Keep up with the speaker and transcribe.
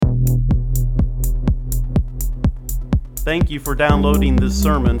Thank you for downloading this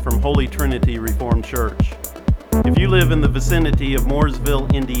sermon from Holy Trinity Reformed Church. If you live in the vicinity of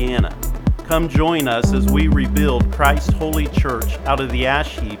Mooresville, Indiana, come join us as we rebuild Christ's Holy Church out of the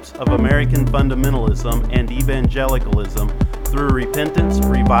ash heaps of American fundamentalism and evangelicalism through repentance,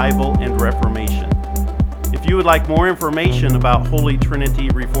 revival, and reformation. If you would like more information about Holy Trinity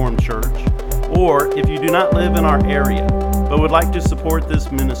Reformed Church, or if you do not live in our area but would like to support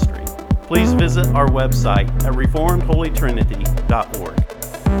this ministry, please visit our website at reformedholytrinity.org.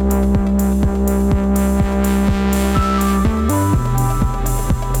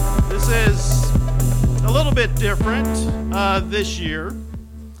 This is a little bit different this year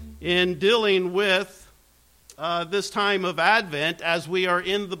in dealing with this time of Advent as we are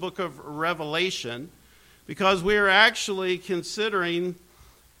in the book of Revelation, because we are actually considering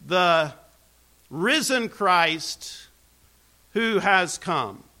the risen Christ who has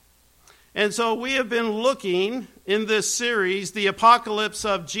come. And so we have been looking in this series, the apocalypse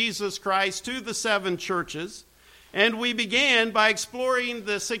of Jesus Christ to the seven churches. And we began by exploring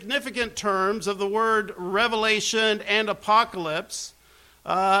the significant terms of the word revelation and apocalypse,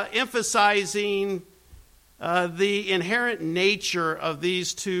 emphasizing the inherent nature of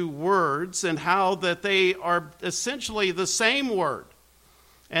these two words and how that they are essentially the same word.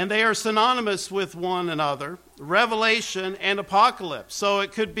 And they are synonymous with one another, revelation and apocalypse. So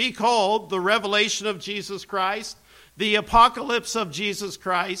it could be called the revelation of Jesus Christ, the apocalypse of Jesus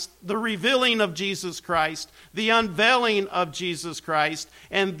Christ, the revealing of Jesus Christ, the unveiling of Jesus Christ.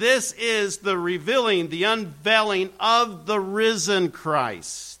 And this is the revealing, the unveiling of the risen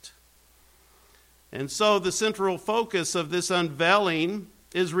Christ. And so the central focus of this unveiling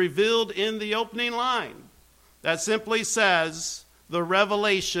is revealed in the opening line. That simply says, the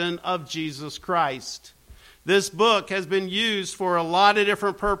revelation of Jesus Christ. This book has been used for a lot of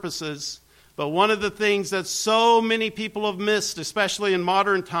different purposes, but one of the things that so many people have missed, especially in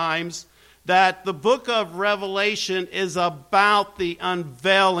modern times, that the book of Revelation is about the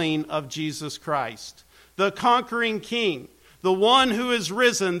unveiling of Jesus Christ, the conquering King, the one who is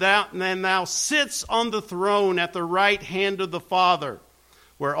risen and now sits on the throne at the right hand of the Father,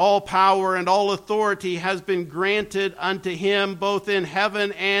 where all power and all authority has been granted unto him, both in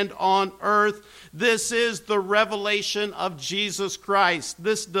heaven and on earth. This is the revelation of Jesus Christ.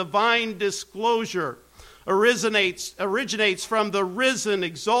 This divine disclosure originates from the risen,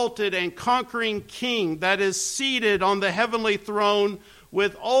 exalted, and conquering King that is seated on the heavenly throne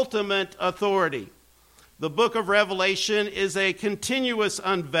with ultimate authority. The book of Revelation is a continuous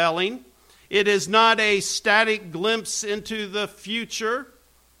unveiling. It is not a static glimpse into the future,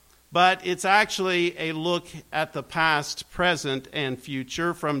 but it's actually a look at the past, present, and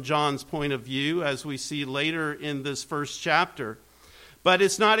future from John's point of view, as we see later in this first chapter. But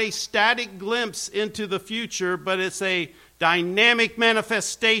it's not a static glimpse into the future, but it's a dynamic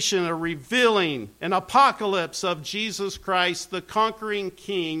manifestation, a revealing, an apocalypse of Jesus Christ, the conquering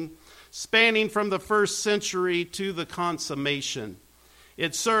King, spanning from the first century to the consummation.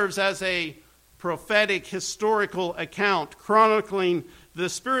 It serves as a prophetic historical account chronicling the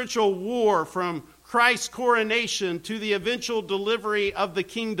spiritual war from Christ's coronation to the eventual delivery of the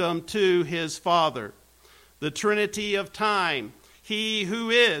kingdom to his Father. The Trinity of time, he who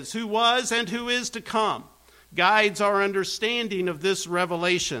is, who was, and who is to come, guides our understanding of this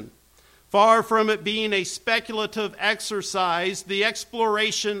revelation. Far from it being a speculative exercise, the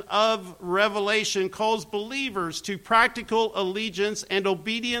exploration of Revelation calls believers to practical allegiance and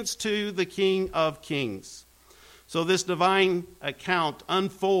obedience to the King of Kings. So this divine account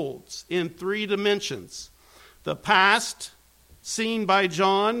unfolds in three dimensions. The past, seen by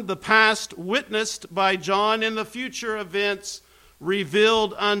John, the past witnessed by John, and the future events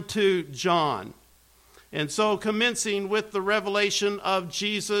revealed unto John. And so commencing with the revelation of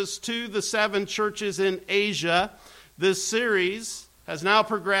Jesus to the seven churches in Asia, this series has now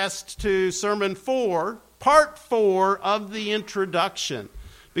progressed to Sermon 4, Part 4 of the introduction.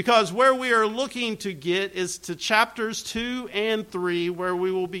 Because where we are looking to get is to chapters 2 and 3, where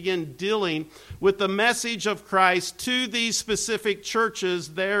we will begin dealing with the message of Christ to these specific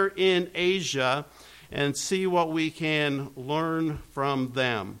churches there in Asia and see what we can learn from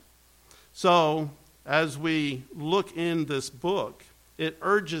them. So, as we look in this book, it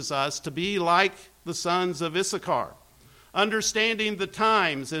urges us to be like the sons of Issachar, understanding the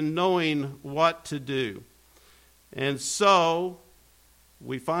times and knowing what to do. And so,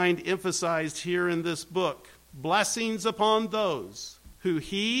 we find emphasized here in this book, blessings upon those who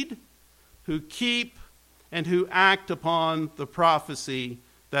heed, who keep, and who act upon the prophecy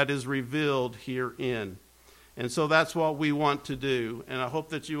that is revealed herein. And so that's what we want to do. And I hope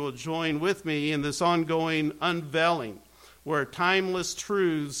that you will join with me in this ongoing unveiling where timeless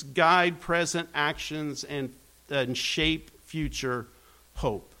truths guide present actions and shape future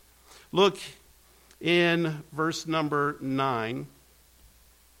hope. Look in verse number 9.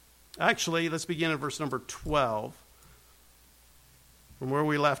 Actually, let's begin in verse number 12, from where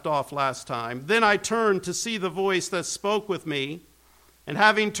we left off last time. Then I turned to see the voice that spoke with me, and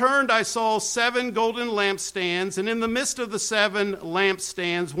having turned, I saw 7 golden lampstands, and in the midst of the 7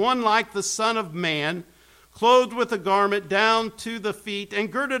 lampstands, one like the Son of Man, clothed with a garment down to the feet,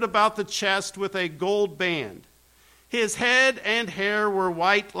 and girded about the chest with a gold band. His head and hair were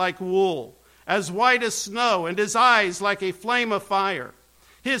white like wool, as white as snow, and his eyes like a flame of fire.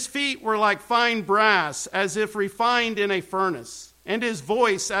 His feet were like fine brass, as if refined in a furnace, and his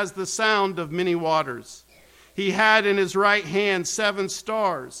voice as the sound of many waters. He had in his right hand 7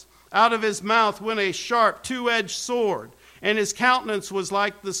 stars. Out of his mouth went a sharp 2-edged sword, and his countenance was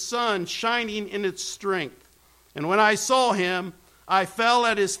like the sun shining in its strength. And when I saw him, I fell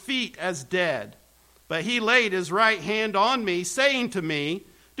at his feet as dead. But he laid his right hand on me, saying to me,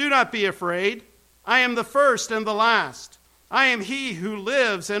 "Do not be afraid. I am the first and the last. I am he who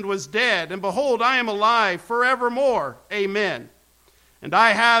lives and was dead, and behold, I am alive forevermore. Amen. And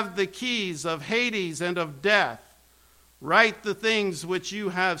I have the keys of Hades and of death. Write the things which you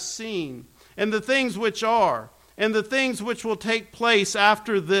have seen, and the things which are, and the things which will take place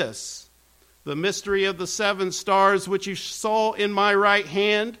after this. The mystery of the 7 stars which you saw in my right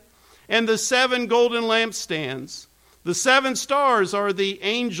hand, and the 7 golden lampstands. The 7 stars are the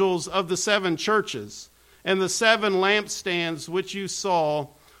angels of the 7 churches, and the 7 lampstands which you saw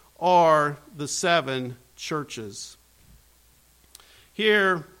are the 7 churches."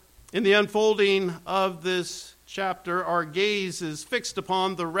 Here, in the unfolding of this chapter, our gaze is fixed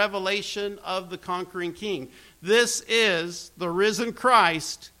upon the revelation of the conquering King. This is the risen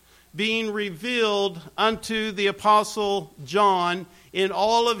Christ being revealed unto the Apostle John in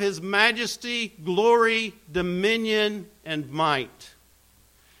all of his majesty, glory, dominion, and might.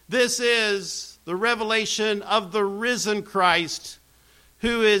 This is the revelation of the risen Christ,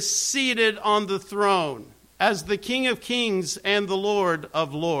 who is seated on the throne as the King of Kings and the Lord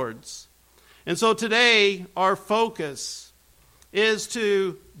of Lords. And so today our focus is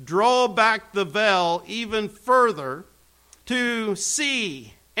to draw back the veil even further, to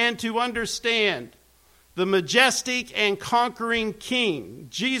see and to understand the majestic and conquering King,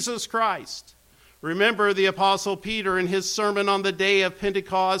 Jesus Christ. Remember, the Apostle Peter in his sermon on the day of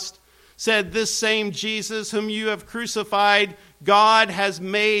Pentecost said, "This same Jesus whom you have crucified, God has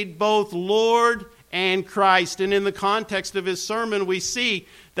made both Lord and Christ." And in the context of his sermon, we see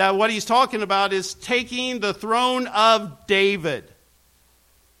that what he's talking about is taking the throne of David.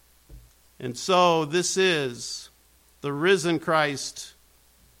 And so this is the risen Christ,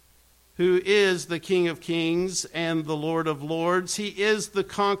 who is the King of Kings and the Lord of Lords. He is the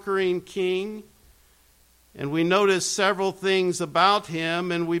conquering King. And we notice several things about him,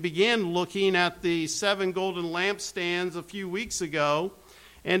 and we began looking at the 7 golden lampstands a few weeks ago.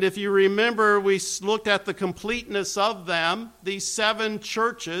 And if you remember, we looked at the completeness of them, these 7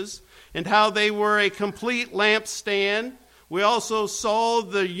 churches, and how they were a complete lampstand. We also saw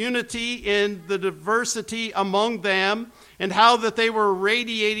the unity in the diversity among them, and how that they were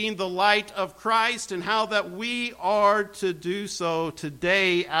radiating the light of Christ, and how that we are to do so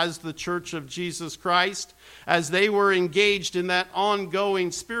today as the Church of Jesus Christ, as they were engaged in that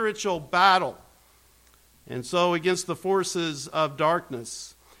ongoing spiritual battle, and so against the forces of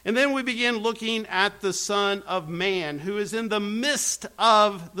darkness. And then we begin looking at the Son of Man, who is in the midst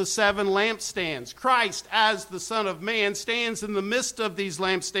of the 7 lampstands. Christ, as the Son of Man, stands in the midst of these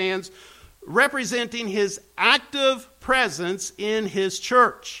lampstands, representing his active presence in his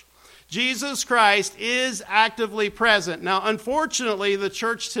church. Jesus Christ is actively present. Now, unfortunately, the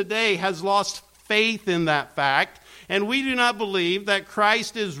church today has lost faith in that fact, and we do not believe that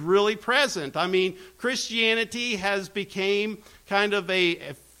Christ is really present. I mean, Christianity has become kind of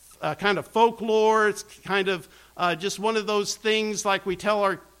a kind of folklore. It's kind of just one of those things like we tell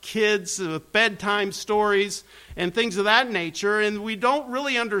our kids with bedtime stories and things of that nature, and we don't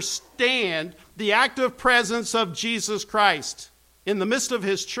really understand the active presence of Jesus Christ in the midst of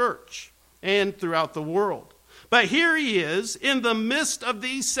his church and throughout the world. But here he is in the midst of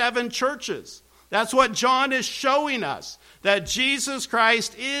these 7 churches. That's what John is showing us, that Jesus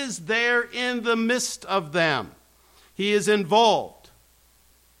Christ is there in the midst of them. He is involved.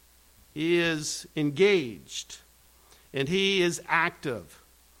 He is engaged. And he is active.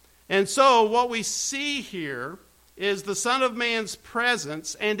 And so what we see here is the Son of Man's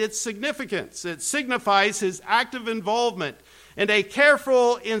presence and its significance. It signifies his active involvement. and a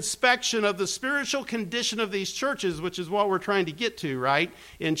careful inspection of the spiritual condition of these churches, which is what we're trying to get to, right,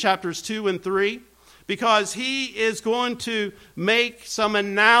 in chapters 2 and 3. Because he is going to make some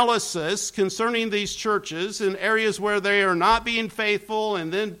analysis concerning these churches in areas where they are not being faithful,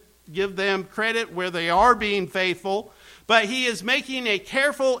 and then give them credit where they are being faithful. But he is making a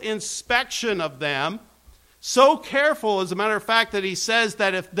careful inspection of them, so careful, as a matter of fact, that he says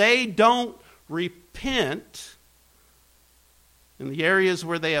that if they don't repent in the areas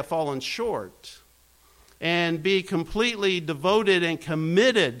where they have fallen short and be completely devoted and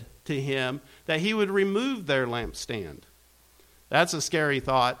committed to him, that he would remove their lampstand. That's a scary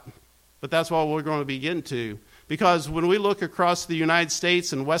thought, but that's what we're going to be getting to. Because when we look across the United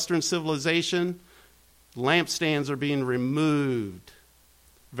States and Western civilization, lampstands are being removed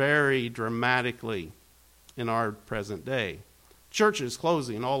very dramatically in our present day. Churches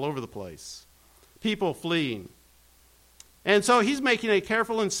closing all over the place. People fleeing. And so he's making a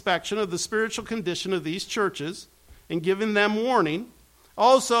careful inspection of the spiritual condition of these churches and giving them warning.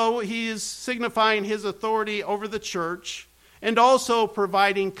 Also, he is signifying his authority over the church and also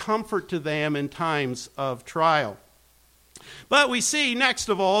providing comfort to them in times of trial. But we see, next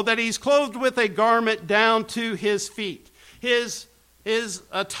of all, that he's clothed with a garment down to his feet. His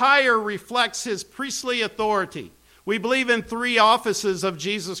attire reflects his priestly authority. We believe in 3 offices of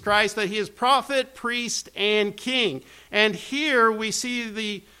Jesus Christ, that he is prophet, priest, and king. And here we see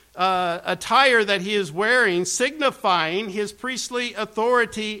the attire that he is wearing, signifying his priestly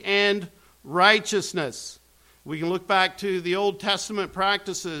authority and righteousness. We can look back to the Old Testament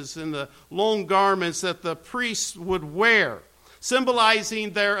practices and the long garments that the priests would wear,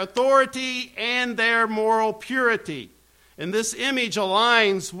 symbolizing their authority and their moral purity. And this image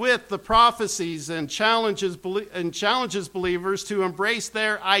aligns with the prophecies and challenges believers to embrace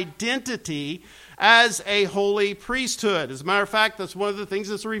their identity as a holy priesthood. As a matter of fact, that's one of the things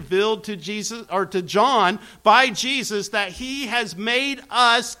that's revealed to Jesus, or to John, by Jesus, that he has made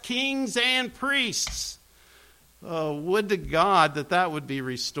us kings and priests. Would to God that would be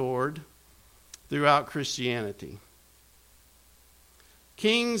restored throughout Christianity.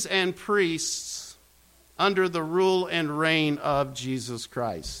 Kings and priests under the rule and reign of Jesus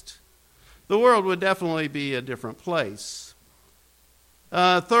Christ. The world would definitely be a different place.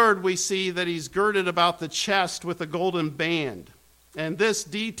 Third, we see that he's girded about the chest with a golden band. And this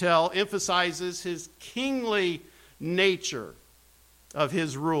detail emphasizes his kingly nature of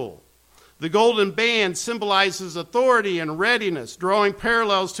his rule. The golden band symbolizes authority and readiness, drawing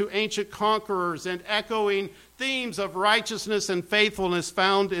parallels to ancient conquerors and echoing themes of righteousness and faithfulness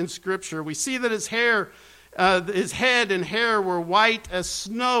found in Scripture. We see that his head and hair were white as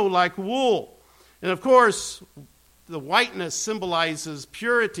snow, like wool. And of course, the whiteness symbolizes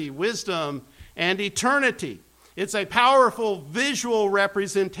purity, wisdom, and eternity. It's a powerful visual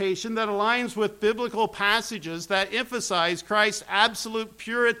representation that aligns with biblical passages that emphasize Christ's absolute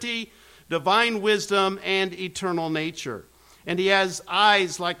purity, divine wisdom, and eternal nature. And he has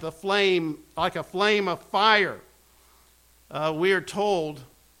eyes like a flame of fire. We are told,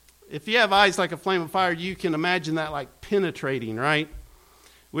 if you have eyes like a flame of fire, you can imagine that like penetrating, right?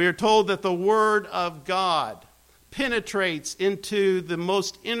 We are told that the Word of God penetrates into the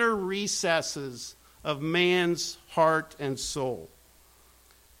most inner recesses of man's heart and soul.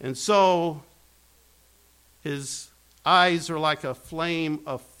 And so, his eyes are like a flame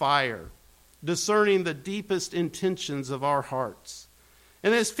of fire, discerning the deepest intentions of our hearts.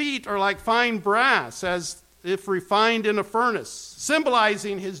 And his feet are like fine brass, as if refined in a furnace,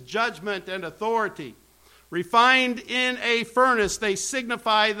 symbolizing his judgment and authority. Refined in a furnace, they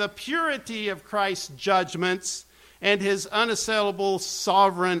signify the purity of Christ's judgments and his unassailable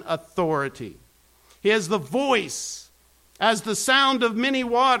sovereign authority. He has the voice as the sound of many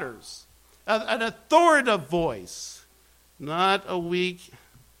waters, an authoritative voice, not a weak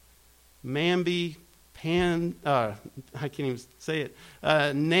I can't even say it,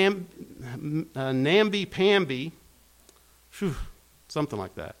 namby-pamby, something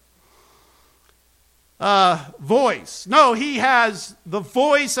like that. Voice. No, he has the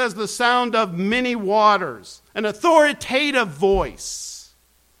voice as the sound of many waters, an authoritative voice.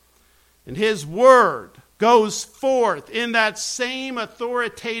 And his word goes forth in that same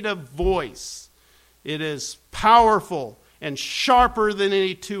authoritative voice. It is powerful and sharper than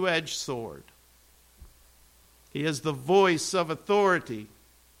any two-edged sword. He is the voice of authority,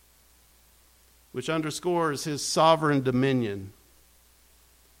 which underscores his sovereign dominion.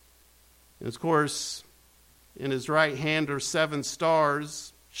 And of course, in his right hand are 7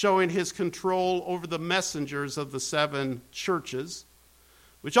 stars, showing his control over the messengers of the 7 churches,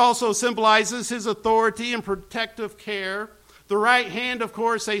 which also symbolizes his authority and protective care. The right hand, of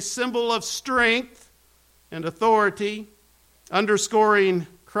course, a symbol of strength and authority, underscoring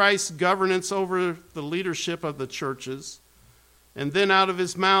Christ's governance over the leadership of the churches. And then out of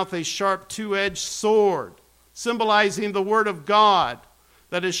his mouth a sharp two-edged sword, symbolizing the word of God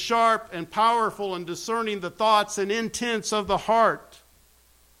that is sharp and powerful in discerning the thoughts and intents of the heart.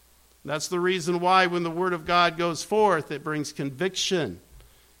 That's the reason why when the word of God goes forth, it brings conviction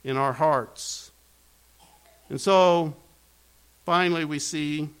in our hearts. And so, finally, we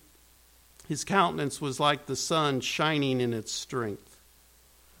see his countenance was like the sun shining in its strength.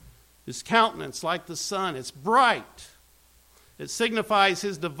 His countenance, like the sun, it's bright. It signifies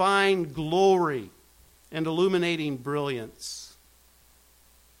his divine glory and illuminating brilliance.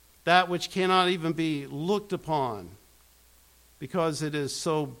 That which cannot even be looked upon because it is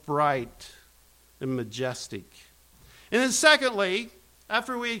so bright and majestic. And then secondly,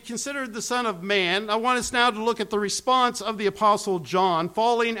 after we considered the Son of Man, I want us now to look at the response of the Apostle John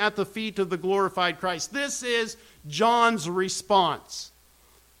falling at the feet of the glorified Christ. This is John's response,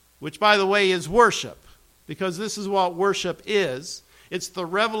 which, by the way, is worship, because this is what worship is. It's the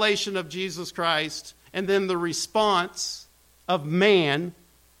revelation of Jesus Christ and then the response of man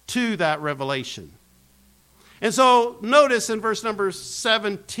to that revelation. And so notice in verse number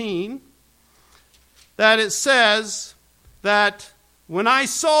 17 that it says that when I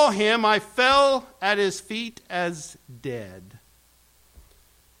saw him, I fell at his feet as dead.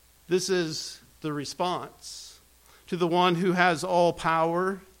 This is the response to the one who has all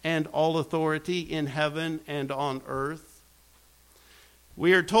power and all authority in heaven and on earth.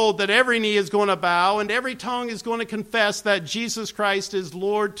 We are told that every knee is going to bow and every tongue is going to confess that Jesus Christ is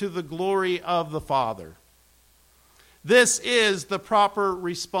Lord to the glory of the Father. This is the proper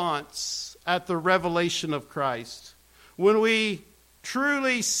response at the revelation of Christ. When we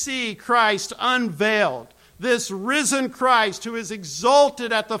truly see Christ unveiled, this risen Christ who is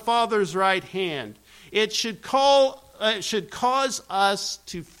exalted at the Father's right hand, it should cause us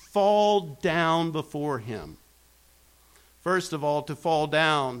to fall down before him. First of all, to fall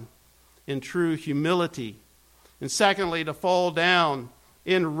down in true humility. And secondly, to fall down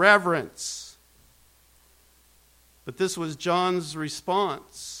in reverence. But this was John's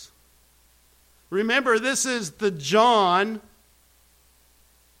response. Remember, this is the John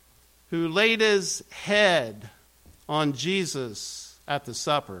who laid his head on Jesus at the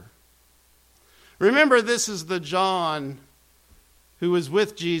supper. Remember, this is the John who was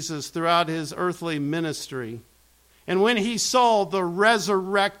with Jesus throughout his earthly ministry. And when he saw the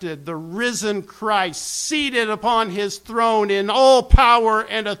resurrected, the risen Christ seated upon his throne in all power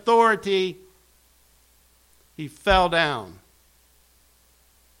and authority, he fell down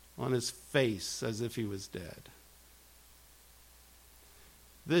on his face as if he was dead.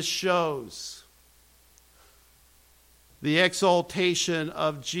 This shows the exaltation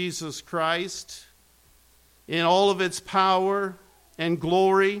of Jesus Christ in all of its power and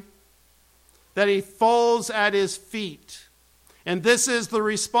glory, that he falls at his feet. And this is the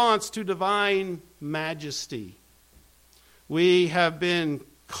response to divine majesty. We have been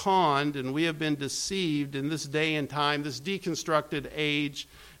conned and we have been deceived in this day and time, this deconstructed age,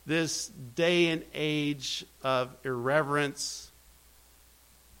 this day and age of irreverence,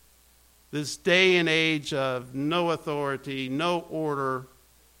 this day and age of no authority, no order,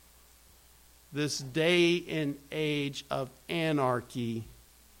 this day and age of anarchy.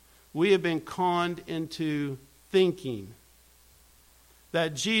 We have been conned into thinking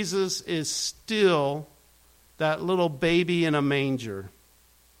that Jesus is still that little baby in a manger.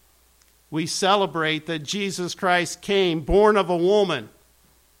 We celebrate that Jesus Christ came born of a woman,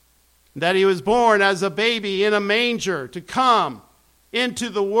 that he was born as a baby in a manger to come into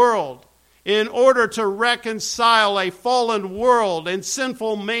the world in order to reconcile a fallen world and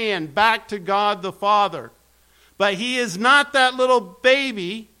sinful man back to God the Father. But he is not that little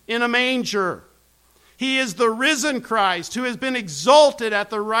baby in a manger. He is the risen Christ who has been exalted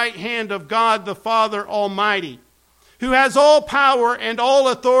at the right hand of God the Father Almighty, who has all power and all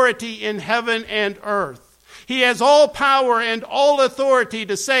authority in heaven and earth. He has all power and all authority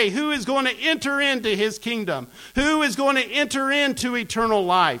to say who is going to enter into his kingdom, who is going to enter into eternal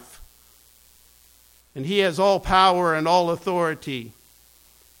life. And he has all power and all authority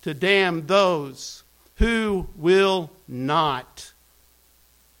to damn those who will not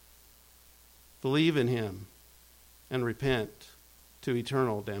believe in him and repent to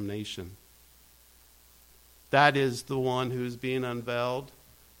eternal damnation. That is the one who is being unveiled.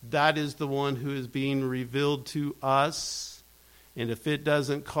 That is the one who is being revealed to us. And if it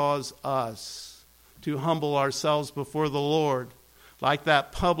doesn't cause us to humble ourselves before the Lord, like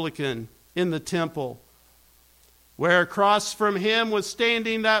that publican in the temple, where across from him was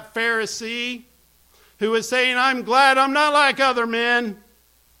standing that Pharisee who was saying, I'm glad I'm not like other men.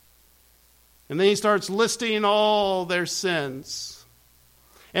 And then he starts listing all their sins.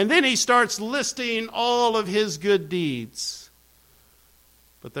 And then he starts listing all of his good deeds.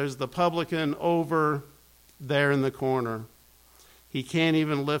 But there's the publican over there in the corner. He can't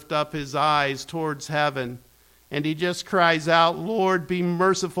even lift up his eyes towards heaven. And he just cries out, Lord, be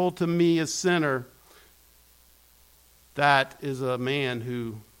merciful to me, a sinner. That is a man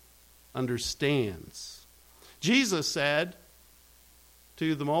who understands. Jesus said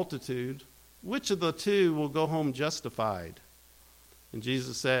to the multitude, which of the two will go home justified? And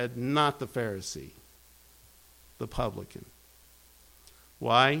Jesus said, not the Pharisee, the publican.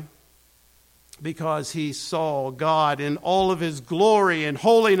 Why? Because he saw God in all of his glory and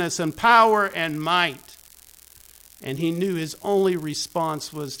holiness and power and might. And he knew his only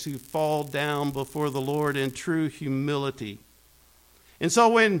response was to fall down before the Lord in true humility. And so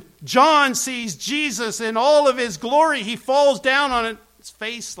when John sees Jesus in all of his glory, he falls down on his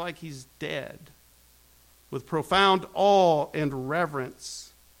face like he's dead, with profound awe and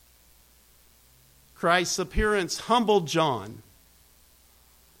reverence. Christ's appearance humbled John.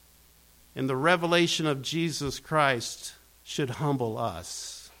 And the revelation of Jesus Christ should humble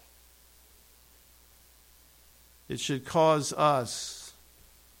us. It should cause us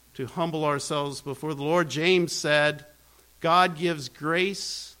to humble ourselves before the Lord. James said, God gives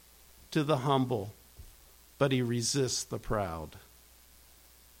grace to the humble, but he resists the proud.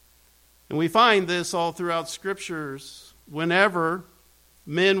 And we find this all throughout Scriptures. Whenever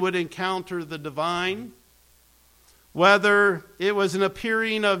men would encounter the divine, whether it was an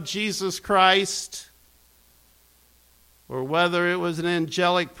appearing of Jesus Christ or whether it was an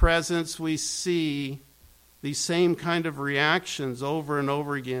angelic presence, we see these same kind of reactions over and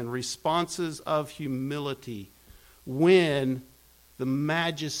over again, responses of humility when the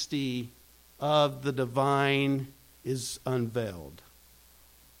majesty of the divine is unveiled.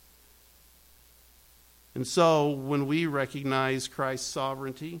 And so when we recognize Christ's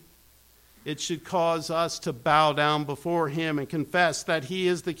sovereignty, it should cause us to bow down before him and confess that he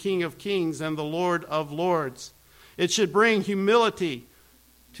is the King of Kings and the Lord of Lords. It should bring humility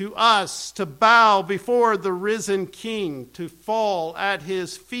to us to bow before the risen King, to fall at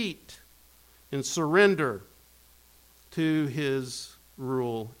his feet and surrender to his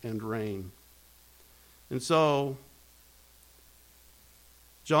rule and reign. And so,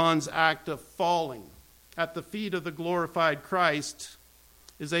 John's act of falling at the feet of the glorified Christ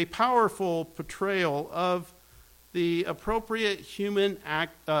is a powerful portrayal of the appropriate human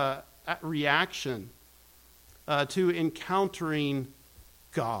reaction to encountering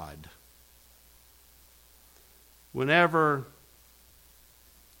God. Whenever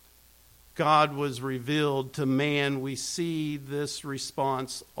God was revealed to man, we see this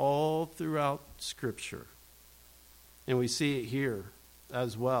response all throughout Scripture. And we see it here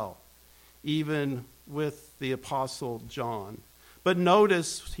as well, even with the Apostle John. But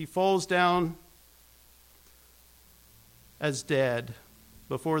notice he falls down as dead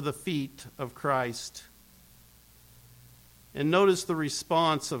before the feet of Christ. And notice the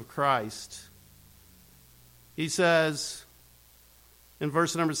response of Christ. He says in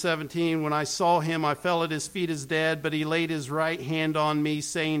verse number 17, when I saw him, I fell at his feet as dead, but he laid his right hand on me,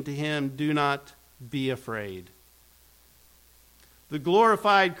 saying to him, do not be afraid. The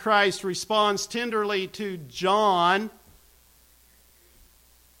glorified Christ responds tenderly to John,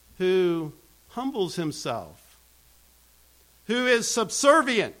 who humbles himself, who is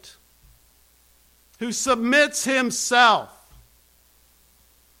subservient, who submits himself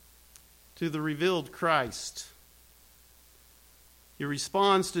to the revealed Christ. He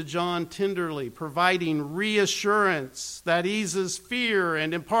responds to John tenderly, providing reassurance that eases fear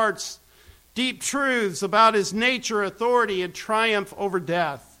and imparts deep truths about his nature, authority, and triumph over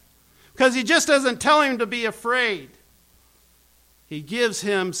death. Because he just doesn't tell him to be afraid. He gives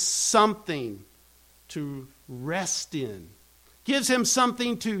him something to rest in. Gives him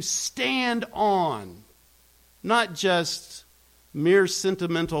something to stand on. Not just mere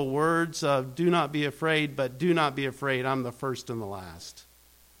sentimental words of do not be afraid, but do not be afraid, I'm the first and the last.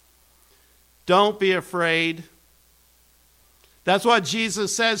 Don't be afraid. That's what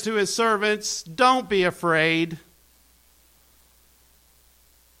Jesus says to his servants. Don't be afraid.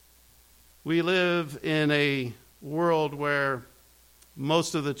 We live in a world where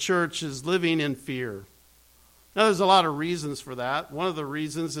most of the church is living in fear. Now, there's a lot of reasons for that. One of the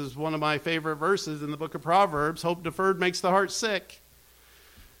reasons is one of my favorite verses in the book of Proverbs, hope deferred makes the heart sick.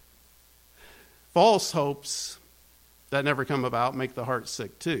 False hopes that never come about make the heart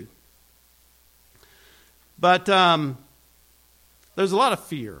sick too. But there's a lot of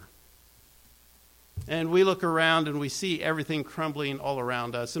fear. And we look around and we see everything crumbling all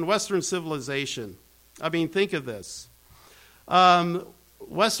around us. In Western civilization, I mean, think of this.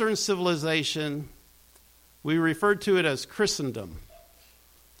 Western civilization, we refer to it as Christendom.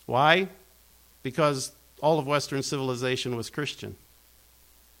 Why? Because all of Western civilization was Christian.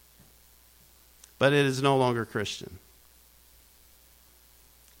 But it is no longer Christian.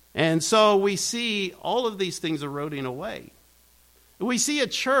 And so we see all of these things eroding away. We see a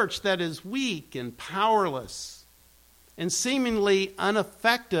church that is weak and powerless and seemingly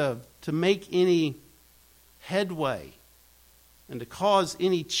ineffective to make any headway and to cause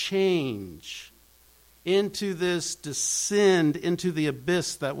any change into this descend into the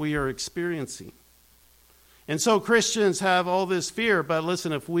abyss that we are experiencing. And so Christians have all this fear, but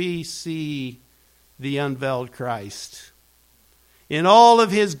listen, if we see the unveiled Christ in all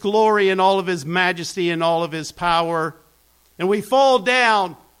of his glory and all of his majesty and all of his power, and we fall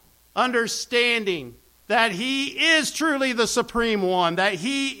down understanding that he is truly the supreme one, that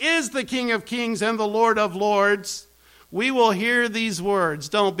he is the King of kings and the Lord of lords, we will hear these words,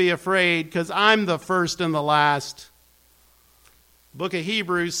 don't be afraid, because I'm the first and the last. The book of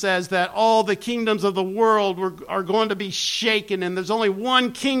Hebrews says that all the kingdoms of the world are going to be shaken, and there's only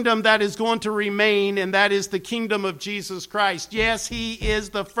one kingdom that is going to remain, and that is the kingdom of Jesus Christ. Yes, he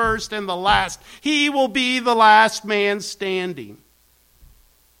is the first and the last. He will be the last man standing.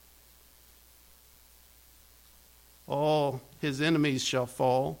 All his enemies shall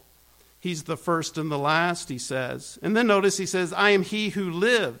fall. He's the first and the last, he says. And then notice he says, I am he who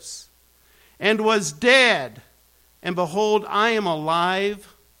lives and was dead. And behold, I am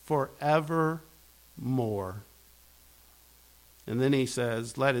alive forevermore. And then he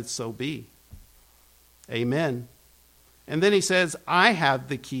says, let it so be. Amen. And then he says, I have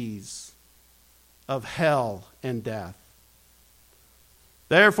the keys of hell and death.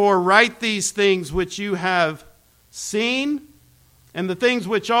 Therefore, write these things which you have seen, and the things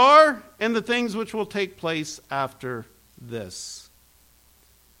which are, and the things which will take place after this.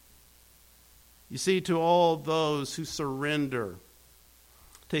 You see, to all those who surrender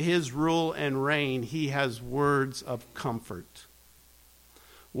to his rule and reign, he has words of comfort.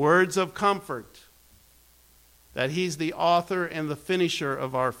 Words of comfort that he's the author and the finisher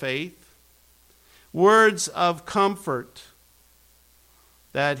of our faith. Words of comfort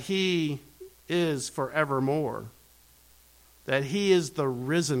that he is forevermore. That he is the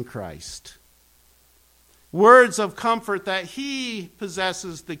risen Christ. Words of comfort that he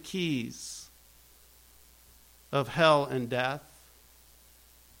possesses the keys of hell and death,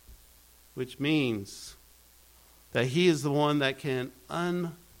 which means that he is the one that can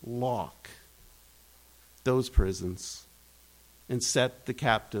unlock those prisons and set the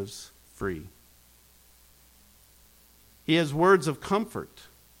captives free. He has words of comfort.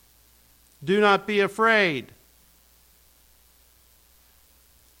 Do not be afraid.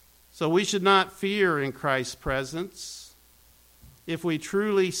 So we should not fear in Christ's presence if we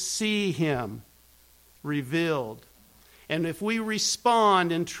truly see him revealed. And if we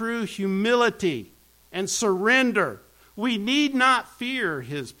respond in true humility and surrender, we need not fear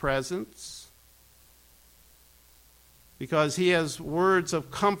his presence, because he has words of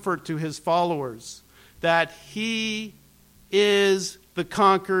comfort to his followers that he is the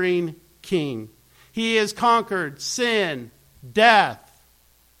conquering king. He has conquered sin, death,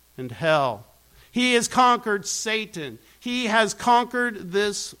 and hell. He has conquered Satan. He has conquered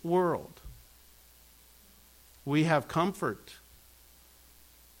this world. We have comfort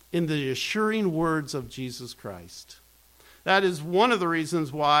in the assuring words of Jesus Christ. That is one of the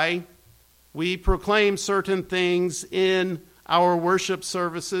reasons why we proclaim certain things in our worship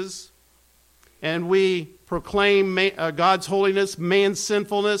services, and we proclaim God's holiness, man's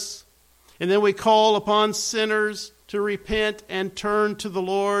sinfulness, and then we call upon sinners to repent and turn to the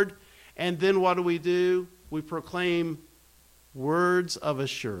Lord. And then what do? We proclaim words of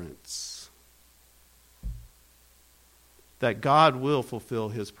assurance that God will fulfill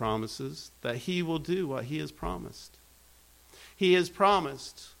his promises, that he will do what he has promised. He has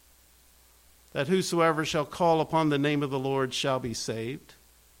promised that whosoever shall call upon the name of the Lord shall be saved.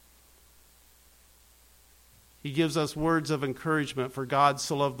 He gives us words of encouragement, for God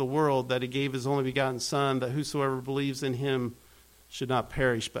so loved the world that he gave his only begotten Son, that whosoever believes in him should not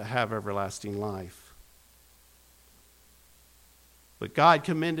perish but have everlasting life. But God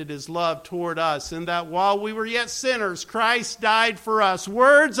commended his love toward us in that while we were yet sinners, Christ died for us.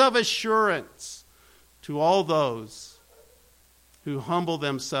 Words of assurance to all those who humble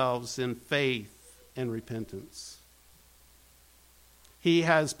themselves in faith and repentance. He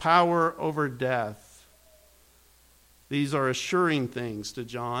has power over death. These are assuring things to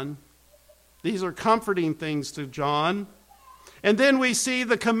John. These are comforting things to John. And then we see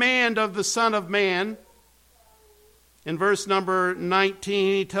the command of the Son of Man. In verse number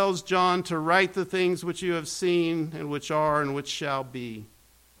 19, he tells John to write the things which you have seen and which are and which shall be.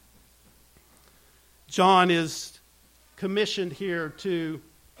 John is commissioned here to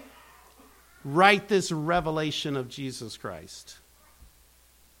write this revelation of Jesus Christ.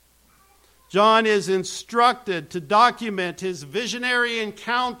 John is instructed to document his visionary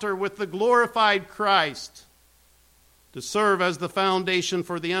encounter with the glorified Christ to serve as the foundation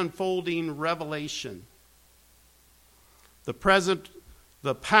for the unfolding revelation. The present,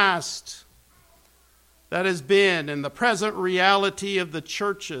 the past that has been, and the present reality of the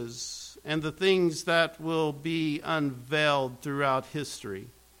churches and the things that will be unveiled throughout history.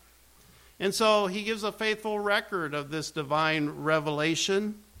 And so he gives a faithful record of this divine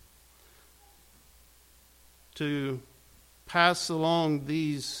revelation to pass along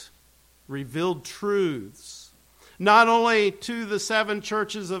these revealed truths, not only to the 7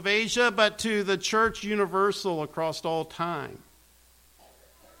 churches of Asia, but to the church universal across all time.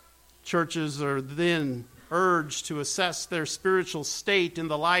 Churches are then urged to assess their spiritual state in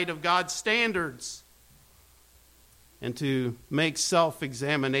the light of God's standards and to make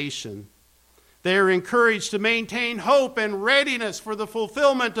self-examination. They are encouraged to maintain hope and readiness for the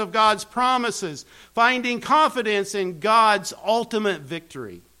fulfillment of God's promises, finding confidence in God's ultimate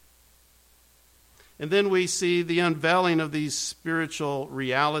victory. And then we see the unveiling of these spiritual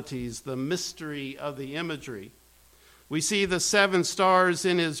realities, the mystery of the imagery. We see the 7 stars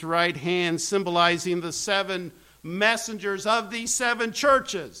in his right hand symbolizing the 7 messengers of these 7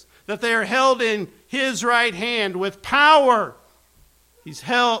 churches, that they are held in his right hand with power.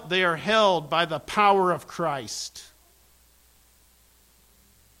 They are held by the power of Christ.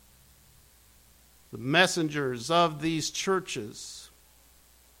 The messengers of these churches.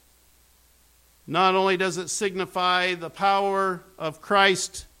 Not only does it signify the power of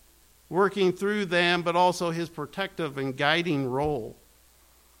Christ working through them, but also his protective and guiding role,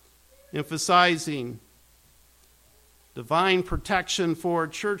 emphasizing divine protection for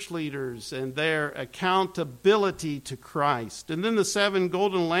church leaders and their accountability to Christ. And then the 7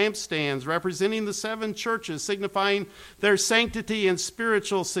 golden lampstands representing the 7 churches, signifying their sanctity and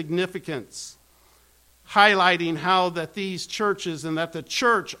spiritual significance, highlighting how that these churches and that the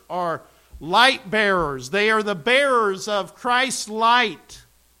church are light bearers. They are the bearers of Christ's light,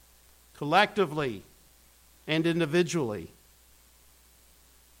 collectively and individually.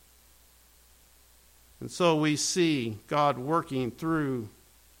 And so we see God working through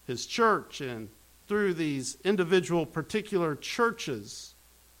his church and through these individual particular churches.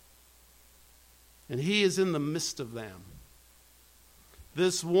 And he is in the midst of them.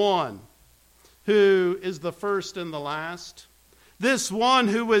 This one who is the first and the last. This one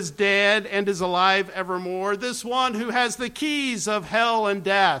who was dead and is alive evermore. This one who has the keys of hell and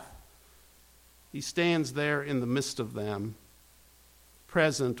death. He stands there in the midst of them,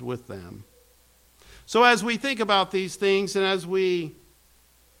 present with them. So as we think about these things and as we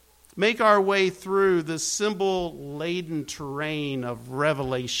make our way through this symbol-laden terrain of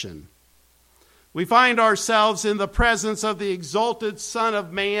revelation, we find ourselves in the presence of the exalted Son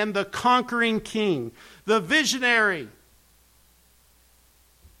of Man, the conquering King, the visionary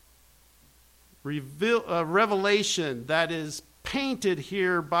revelation that is painted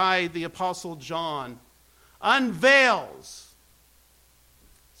here by the Apostle John, unveils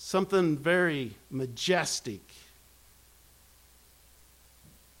something very majestic,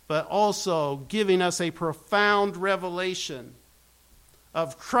 but also giving us a profound revelation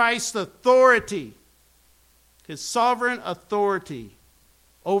of Christ's authority, his sovereign authority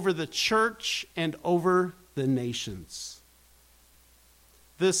over the church and over the nations.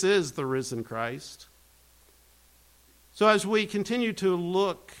 This is the risen Christ. So as we continue to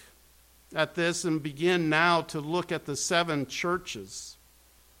look at this and begin now to look at the 7 churches,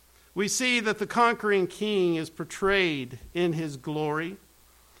 we see that the conquering King is portrayed in his glory,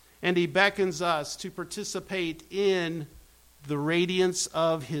 and he beckons us to participate in the radiance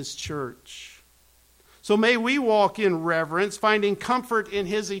of his church. So may we walk in reverence, finding comfort in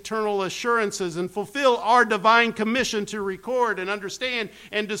his eternal assurances, and fulfill our divine commission to record and understand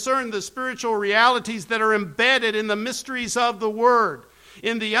and discern the spiritual realities that are embedded in the mysteries of the Word.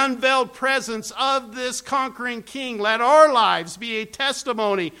 In the unveiled presence of this conquering King, let our lives be a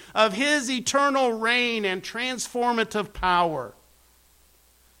testimony of his eternal reign and transformative power.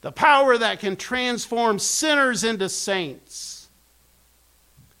 The power that can transform sinners into saints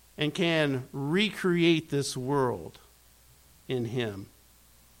and can recreate this world in him,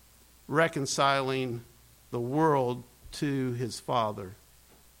 reconciling the world to his Father.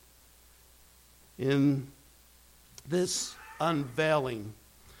 In this unveiling,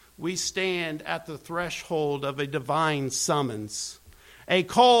 we stand at the threshold of a divine summons, a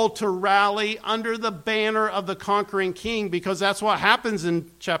call to rally under the banner of the conquering king, because that's what happens in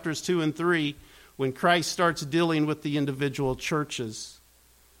chapters 2 and 3 when Christ starts dealing with the individual churches.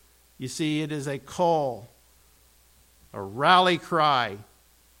 You see, it is a call, a rally cry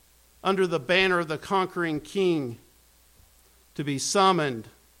under the banner of the conquering king to be summoned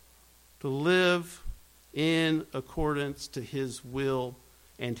to live in accordance to his will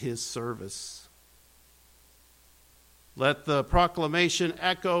and his service. Let the proclamation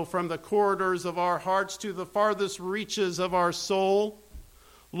echo from the corridors of our hearts to the farthest reaches of our soul.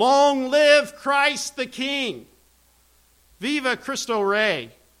 Long live Christ the King! Viva Cristo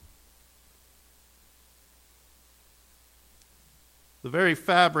Rey! The very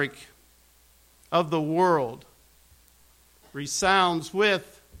fabric of the world resounds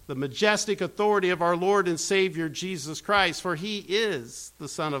with the majestic authority of our Lord and Savior Jesus Christ, for he is the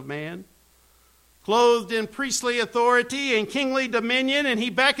Son of Man, clothed in priestly authority and kingly dominion, and he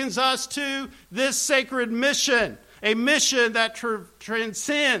beckons us to this sacred mission, a mission that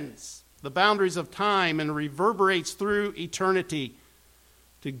transcends the boundaries of time and reverberates through eternity,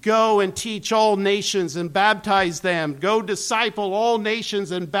 to go and teach all nations and baptize them. Go disciple all nations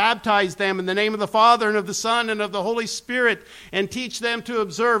and baptize them in the name of the Father and of the Son and of the Holy Spirit, and teach them to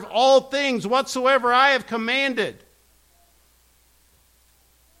observe all things whatsoever I have commanded.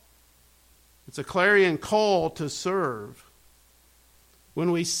 It's a clarion call to serve.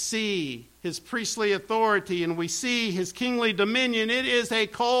 When we see his priestly authority and we see his kingly dominion, it is a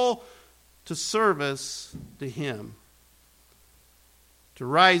call to service to him. To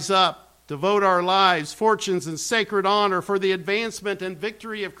rise up, devote our lives, fortunes, and sacred honor for the advancement and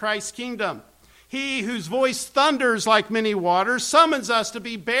victory of Christ's kingdom. He whose voice thunders like many waters summons us to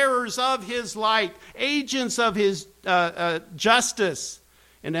be bearers of his light, agents of his justice,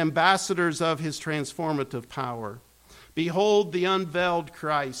 and ambassadors of his transformative power. Behold the unveiled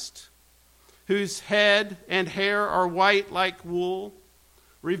Christ, whose head and hair are white like wool,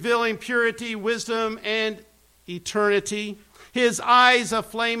 revealing purity, wisdom, and eternity. His eyes a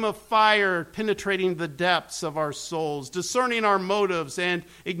flame of fire penetrating the depths of our souls, discerning our motives and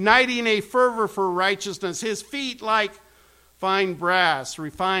igniting a fervor for righteousness. His feet like fine brass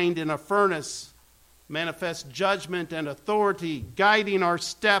refined in a furnace manifest judgment and authority, guiding our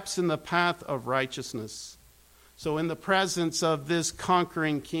steps in the path of righteousness. So in the presence of this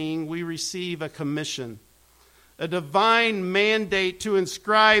conquering king, we receive a commission, a divine mandate to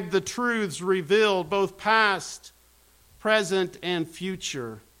inscribe the truths revealed, both past, present, and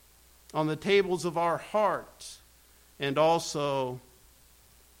future, on the tables of our heart, and also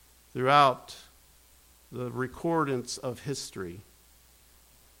throughout the recordance of history.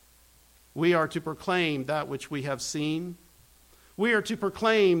 We are to proclaim that which we have seen. We are to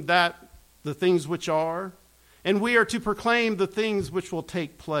proclaim that the things which are, and we are to proclaim the things which will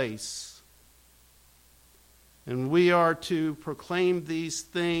take place. And we are to proclaim these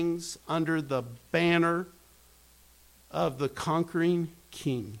things under the banner of the conquering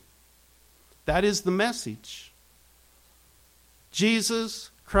king. That is the message. Jesus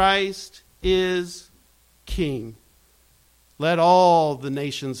Christ is king. Let all the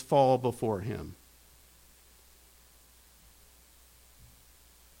nations fall before him.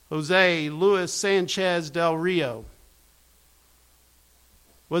 Jose Luis Sanchez del Rio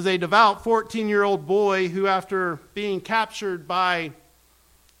was a devout 14-year-old boy who, after being captured by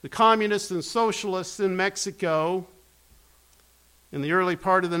the communists and socialists in Mexico in the early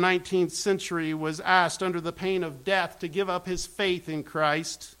part of the 19th century, was asked under the pain of death to give up his faith in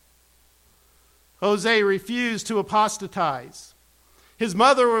Christ. Jose refused to apostatize. His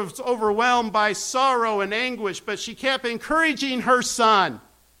mother was overwhelmed by sorrow and anguish, but she kept encouraging her son.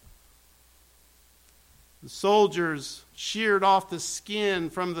 The soldiers sheared off the skin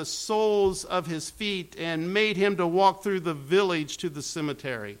from the soles of his feet and made him to walk through the village to the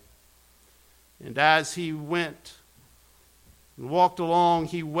cemetery. And as he went and walked along,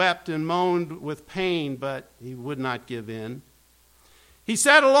 he wept and moaned with pain, but he would not give in. He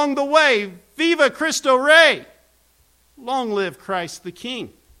said along the way, "Viva Cristo Rey! Long live Christ the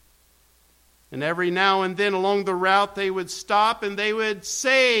King." And every now and then along the route they would stop and they would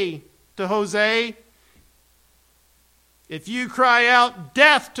say to Jose, "If you cry out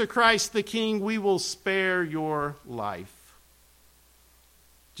death to Christ the King, we will spare your life."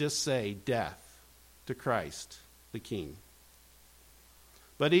 Just say death to Christ the King.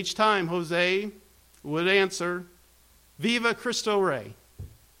 But each time Jose would answer, "Viva Cristo Rey."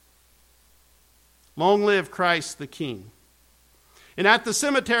 Long live Christ the King. And at the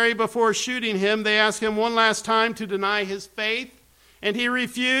cemetery, before shooting him, they asked him one last time to deny his faith, and he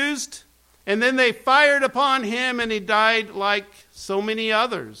refused. And then they fired upon him, and he died like so many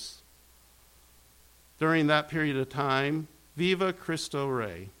others during that period of time. Viva Cristo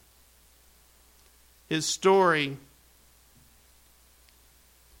Rey. His story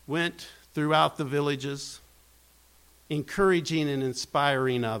went throughout the villages, encouraging and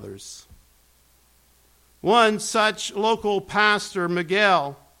inspiring others. One such local pastor,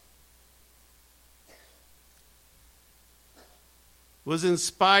 Miguel, was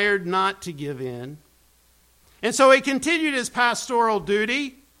inspired not to give in. And so he continued his pastoral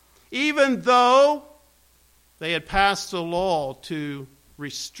duty, even though they had passed a law to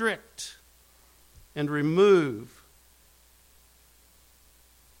restrict and remove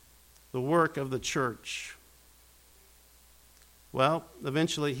the work of the church. Well,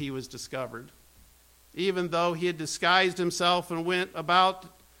 eventually he was discovered. Even though he had disguised himself and went about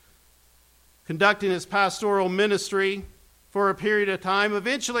conducting his pastoral ministry for a period of time,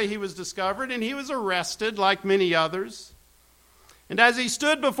 eventually he was discovered and he was arrested like many others. And as he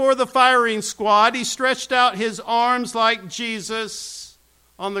stood before the firing squad, he stretched out his arms like Jesus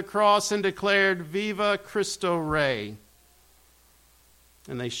on the cross and declared, "Viva Cristo Rey."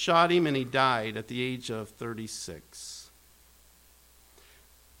 And they shot him and he died at the age of 36.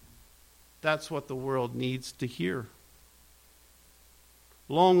 That's what the world needs to hear.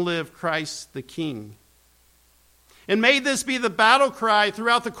 Long live Christ the King. And may this be the battle cry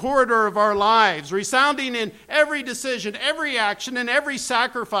throughout the corridor of our lives, resounding in every decision, every action, and every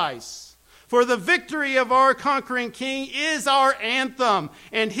sacrifice. For the victory of our conquering King is our anthem,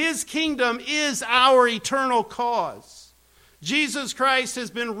 and his kingdom is our eternal cause. Jesus Christ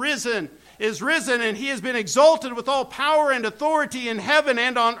is risen, and he has been exalted with all power and authority in heaven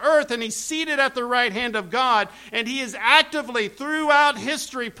and on earth, and he's seated at the right hand of God, and he is actively throughout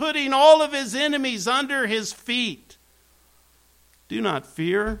history putting all of his enemies under his feet. Do not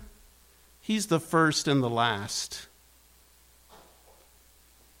fear. He's the first and the last.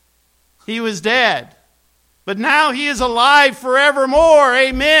 He was dead, but now he is alive forevermore.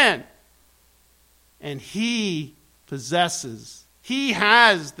 Amen. And he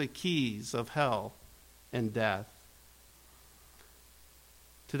has the keys of hell and death.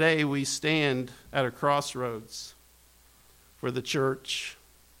 Today we stand at a crossroads for the church.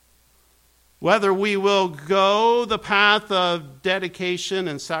 Whether we will go the path of dedication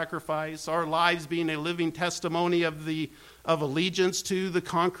and sacrifice, our lives being a living testimony of allegiance to the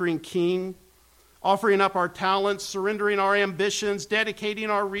conquering King, offering up our talents, surrendering our ambitions, dedicating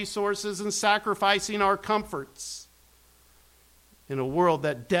our resources, and sacrificing our comforts in a world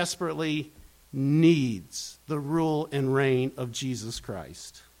that desperately needs the rule and reign of Jesus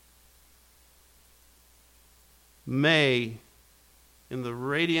Christ. May, in the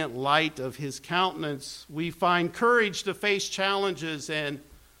radiant light of his countenance, we find courage to face challenges and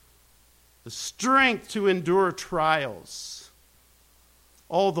the strength to endure trials,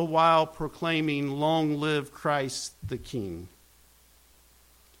 all the while proclaiming, "Long live Christ the King."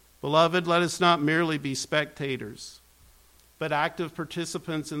 Beloved, let us not merely be spectators, but active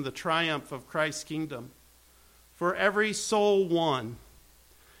participants in the triumph of Christ's kingdom. For every soul won,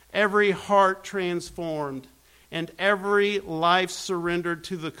 every heart transformed, and every life surrendered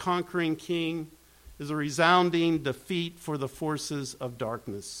to the conquering King is a resounding defeat for the forces of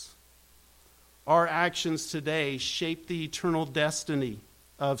darkness. Our actions today shape the eternal destiny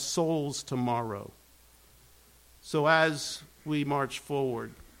of souls tomorrow. So as we march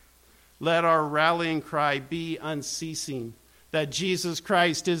forward, let our rallying cry be unceasing, that Jesus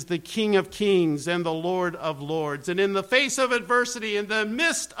Christ is the King of kings and the Lord of lords. And in the face of adversity, in the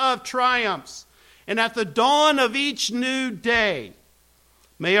midst of triumphs, and at the dawn of each new day,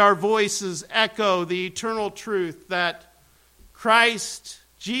 may our voices echo the eternal truth that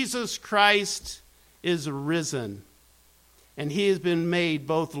Jesus Christ is risen, and he has been made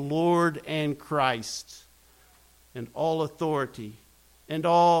both Lord and Christ, and all authority and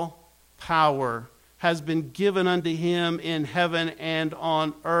all power has been given unto him in heaven and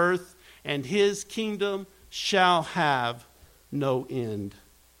on earth, and his kingdom shall have no end.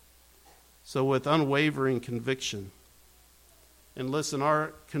 So with unwavering conviction, and listen,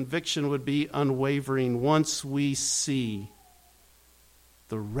 our conviction would be unwavering once we see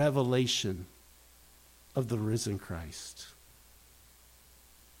the revelation of the risen Christ.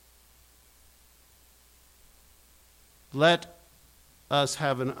 Let us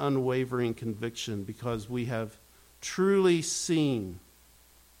have an unwavering conviction because we have truly seen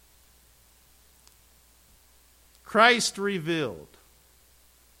Christ revealed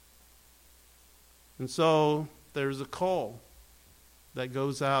And so there's a call that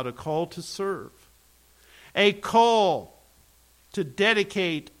goes out, a call to serve, a call to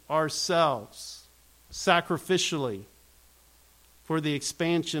dedicate ourselves sacrificially for the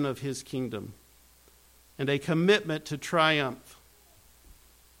expansion of his kingdom, and a commitment to triumph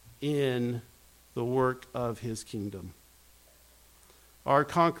in the work of his kingdom. Our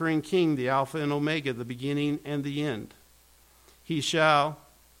conquering King, the Alpha and Omega, the beginning and the end. He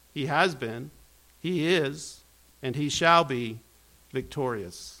has been, he is, and he shall be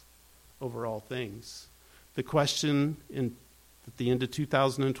victorious over all things. The question at the end of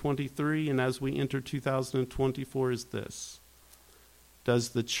 2023 and as we enter 2024 is this: does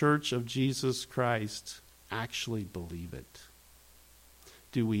the Church of Jesus Christ actually believe it?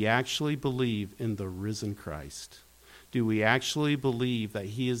 Do we actually believe in the risen Christ? Do we actually believe that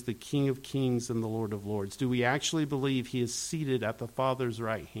he is the King of kings and the Lord of lords? Do we actually believe he is seated at the Father's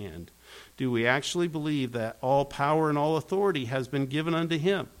right hand? Do we actually believe that all power and all authority has been given unto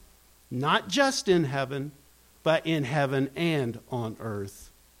him? Not just in heaven, but in heaven and on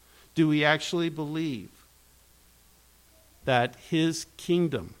earth. Do we actually believe that his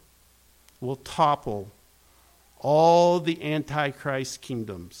kingdom will topple all the Antichrist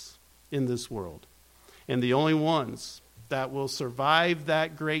kingdoms in this world? And the only ones that will survive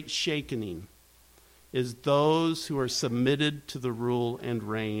that great shakening is those who are submitted to the rule and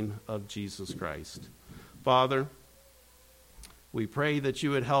reign of Jesus Christ. Father, we pray that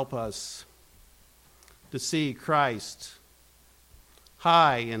you would help us to see Christ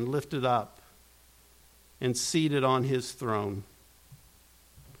high and lifted up and seated on his throne.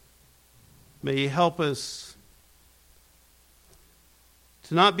 May you help us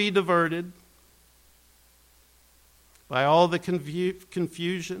to not be diverted by all the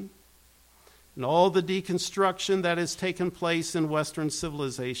confusion and all the deconstruction that has taken place in Western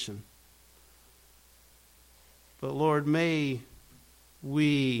civilization. But Lord, may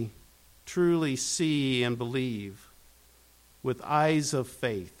we truly see and believe with eyes of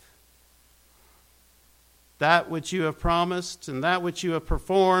faith that which you have promised and that which you have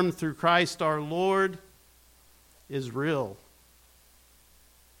performed through Christ our Lord is real.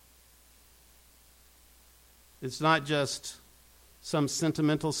 It's not just some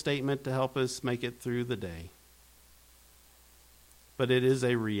sentimental statement to help us make it through the day, but it is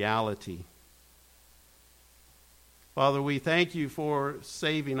a reality. Father, we thank you for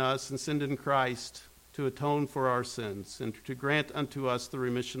saving us and sending Christ to atone for our sins and to grant unto us the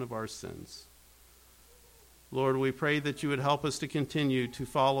remission of our sins. Lord, we pray that you would help us to continue to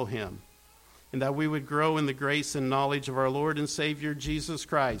follow him and that we would grow in the grace and knowledge of our Lord and Savior Jesus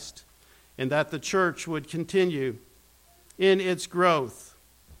Christ, and that the church would continue in its growth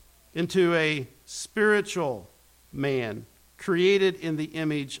into a spiritual man created in the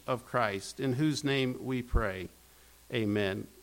image of Christ, in whose name we pray. Amen.